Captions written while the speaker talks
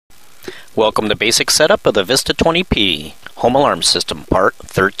Welcome to Basic Setup of the Vista 20P Home Alarm System, Part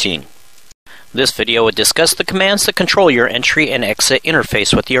 13. This video will discuss the commands that control your entry and exit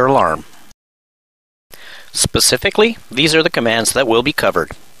interface with your alarm. Specifically, these are the commands that will be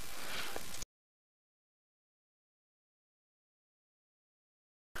covered.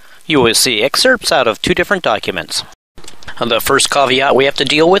 You will see excerpts out of two different documents. The first caveat we have to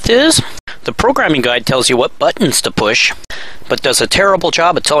deal with is the programming guide tells you what buttons to push, but does a terrible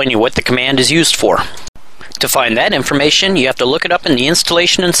job of telling you what the command is used for. To find that information, you have to look it up in the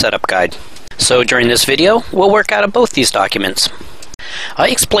installation and setup guide. So during this video, we'll work out of both these documents. I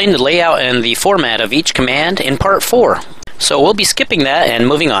explained the layout and the format of each command in Part 4, so we'll be skipping that and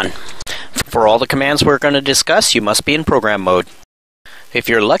moving on. For all the commands we're going to discuss, you must be in program mode. If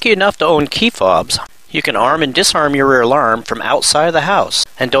you're lucky enough to own key fobs, you can arm and disarm your rear alarm from outside of the house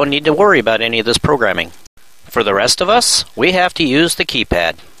and don't need to worry about any of this programming. For the rest of us, we have to use the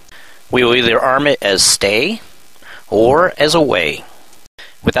keypad. We will either arm it as stay or as away.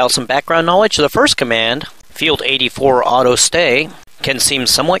 Without some background knowledge, the first command, field 84 auto stay, can seem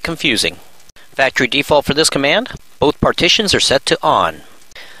somewhat confusing. Factory default for this command, both partitions are set to on.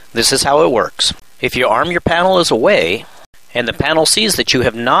 This is how it works. If you arm your panel as away, and the panel sees that you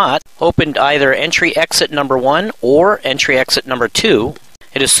have not opened either entry exit number 1 or entry exit number 2,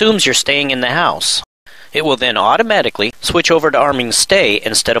 it assumes you're staying in the house. It will then automatically switch over to arming stay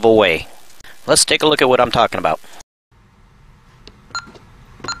instead of away. Let's take a look at what I'm talking about.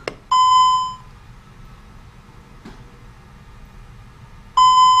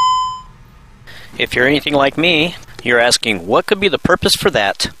 If you're anything like me, you're asking what could be the purpose for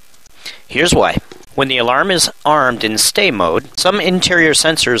that? Here's why. When the alarm is armed in stay mode, some interior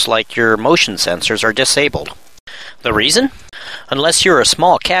sensors like your motion sensors are disabled. The reason? Unless you're a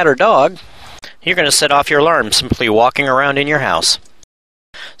small cat or dog, you're going to set off your alarm simply walking around in your house.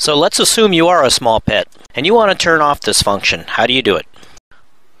 So let's assume you are a small pet, and you want to turn off this function. How do you do it?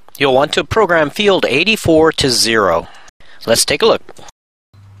 You'll want to program field 84 to 0. Let's take a look.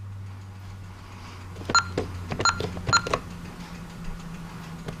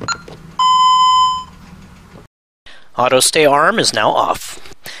 Auto stay arm is now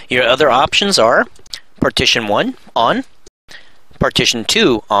off. Your other options are partition 1 on, partition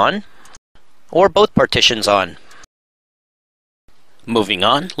 2 on, or both partitions on. Moving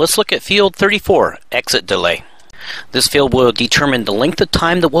on, let's look at field 34, exit delay. This field will determine the length of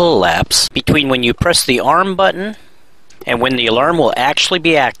time that will elapse between when you press the arm button and when the alarm will actually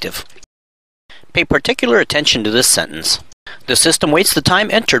be active. Pay particular attention to this sentence. The system waits the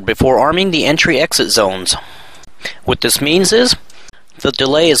time entered before arming the entry-exit zones. What this means is, the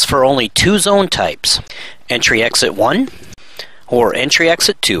delay is for only two zone types, entry-exit 1 or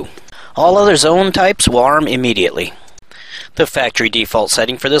entry-exit 2. All other zone types will arm immediately. The factory default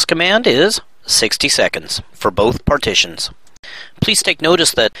setting for this command is 60 seconds for both partitions. Please take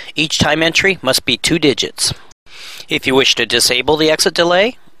notice that each time entry must be 2 digits. If you wish to disable the exit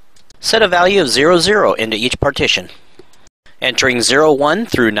delay, set a value of 00 into each partition. Entering 01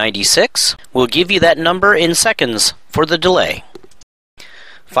 through 96 will give you that number in seconds for the delay.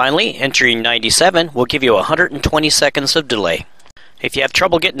 Finally, entering 97 will give you 120 seconds of delay. If you have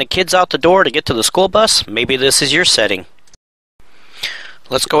trouble getting the kids out the door to get to the school bus, maybe this is your setting.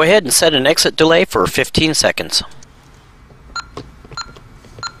 Let's go ahead and set an exit delay for 15 seconds.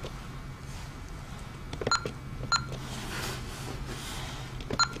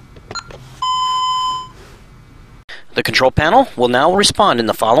 The control panel will now respond in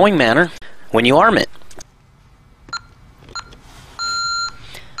the following manner when you arm it.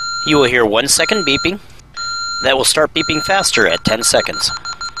 You will hear 1 second beeping. That will start beeping faster at 10 seconds.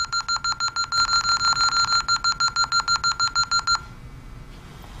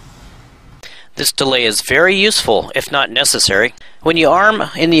 This delay is very useful, if not necessary, when you arm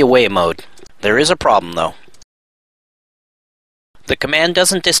in the away mode. There is a problem though. The command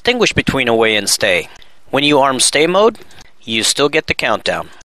doesn't distinguish between away and stay. When you arm stay mode, you still get the countdown.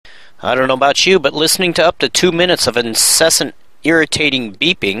 I don't know about you, but listening to up to 2 minutes of incessant, irritating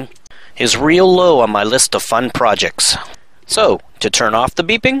beeping is real low on my list of fun projects. So, to turn off the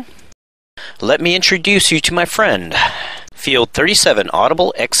beeping, let me introduce you to my friend, field 37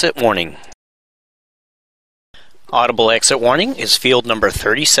 Audible Exit Warning. Audible Exit Warning is field number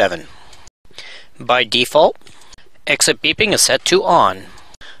 37. By default, exit beeping is set to on.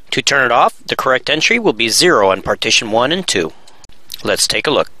 To turn it off, the correct entry will be 0 on partition 1 and 2. Let's take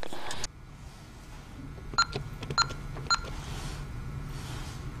a look.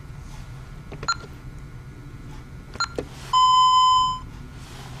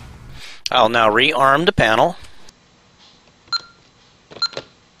 I'll now rearm the panel.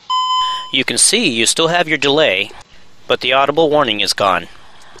 You can see you still have your delay, but the audible warning is gone.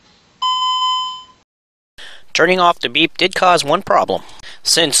 Turning off the beep did cause one problem.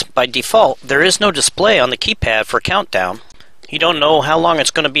 Since, by default, there is no display on the keypad for countdown, you don't know how long it's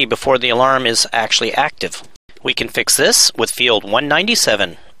going to be before the alarm is actually active. We can fix this with field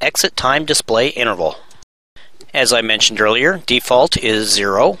 197, Exit Time Display Interval. As I mentioned earlier, default is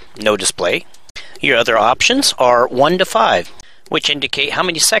 0, no display. Your other options are 1 to 5, which indicate how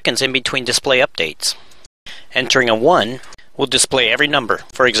many seconds in between display updates. Entering a 1 will display every number.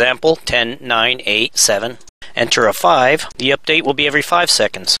 For example, 10, 9, 8, 7. Enter a 5, the update will be every 5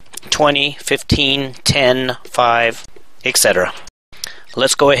 seconds. 20, 15, 10, 5, etc.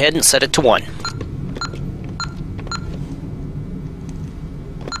 Let's go ahead and set it to 1.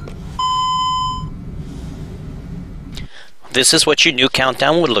 This is what your new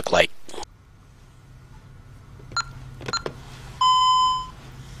countdown would look like.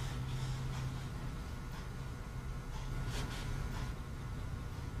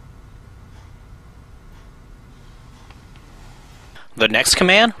 The next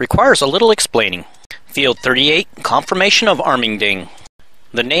command requires a little explaining. Field 38, Confirmation of Arming Ding.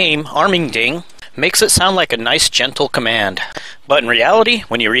 The name Arming Ding makes it sound like a nice gentle command, but in reality,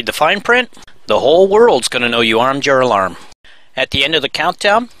 when you read the fine print, the whole world's going to know you armed your alarm. At the end of the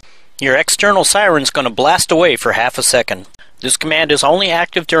countdown, your external siren's going to blast away for half a second. This command is only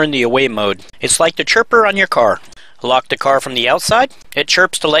active during the away mode. It's like the chirper on your car. Lock the car from the outside, it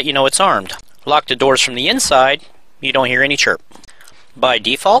chirps to let you know it's armed. Lock the doors from the inside, you don't hear any chirp. By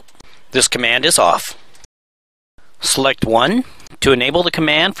default, this command is off. Select 1 to enable the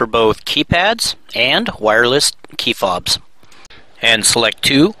command for both keypads and wireless key fobs. And select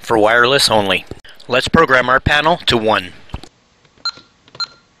 2 for wireless only. Let's program our panel to 1.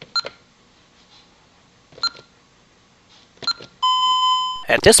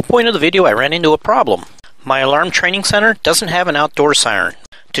 At this point of the video, I ran into a problem. My alarm training center doesn't have an outdoor siren.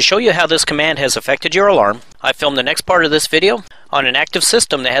 To show you how this command has affected your alarm, I filmed the next part of this video on an active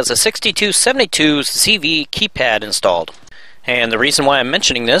system that has a 6272 CV keypad installed. And the reason why I'm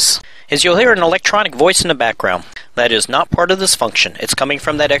mentioning this is you'll hear an electronic voice in the background. That is not part of this function. It's coming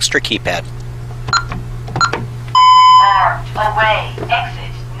from that extra keypad. Armed, away,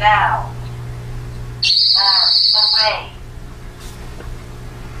 exit, now. Armed, away.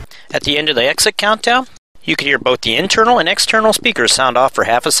 At the end of the exit countdown, you can hear both the internal and external speakers sound off for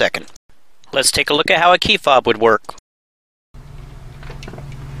half a second. Let's take a look at how a key fob would work.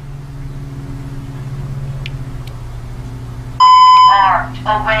 Armed,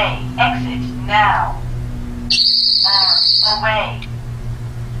 away, exit, now. Armed, away.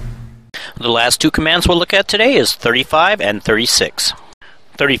 The last two commands we'll look at today is 35 and 36.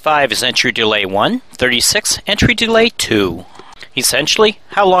 35 is entry delay 1, 36 entry delay 2. Essentially,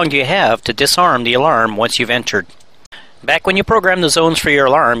 how long do you have to disarm the alarm once you've entered? Back when you programmed the zones for your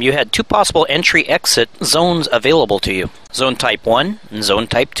alarm, you had two possible entry-exit zones available to you. Zone Type 1 and Zone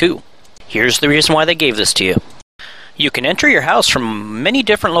Type 2. Here's the reason why they gave this to you. You can enter your house from many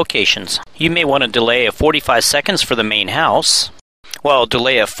different locations. You may want a delay of 45 seconds for the main house, while a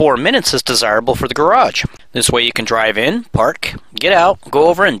delay of 4 minutes is desirable for the garage. This way you can drive in, park, get out, go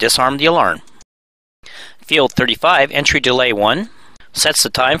over and disarm the alarm. Field 35, entry delay 1, sets the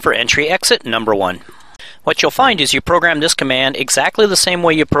time for entry exit number 1. What you'll find is you program this command exactly the same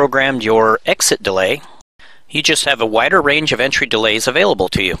way you programmed your exit delay. You just have a wider range of entry delays available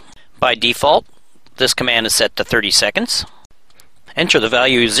to you. By default, this command is set to 30 seconds. Enter the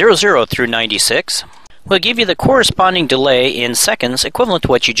value 00 through 96. We'll give you the corresponding delay in seconds equivalent to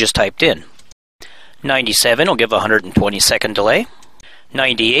what you just typed in. 97 will give a 120 second delay.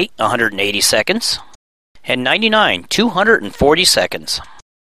 98, 180 seconds. And 99, 240 seconds.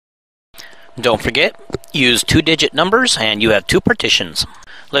 Don't forget, use 2-digit numbers and you have 2 partitions.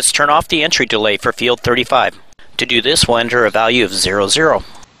 Let's turn off the entry delay for field 35. To do this, we'll enter a value of 00.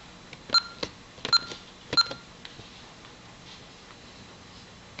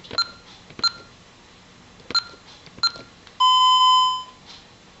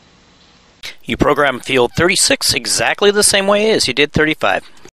 You program field 36 exactly the same way as you did 35.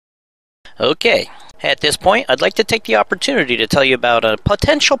 Okay. At this point, I'd like to take the opportunity to tell you about a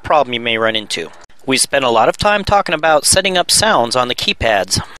potential problem you may run into. We spent a lot of time talking about setting up sounds on the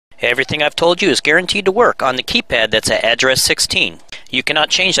keypads. Everything I've told you is guaranteed to work on the keypad that's at address 16. You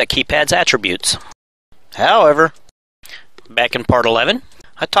cannot change that keypad's attributes. However, back in part 11,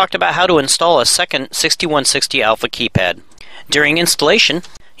 I talked about how to install a second 6160 Alfa keypad. During installation,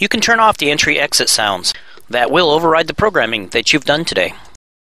 you can turn off the entry-exit sounds. That will override the programming that you've done today.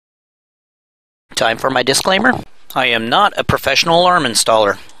 Time for my disclaimer. I am not a professional alarm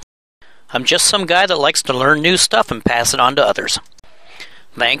installer. I'm just some guy that likes to learn new stuff and pass it on to others.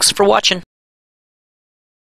 Thanks for watching.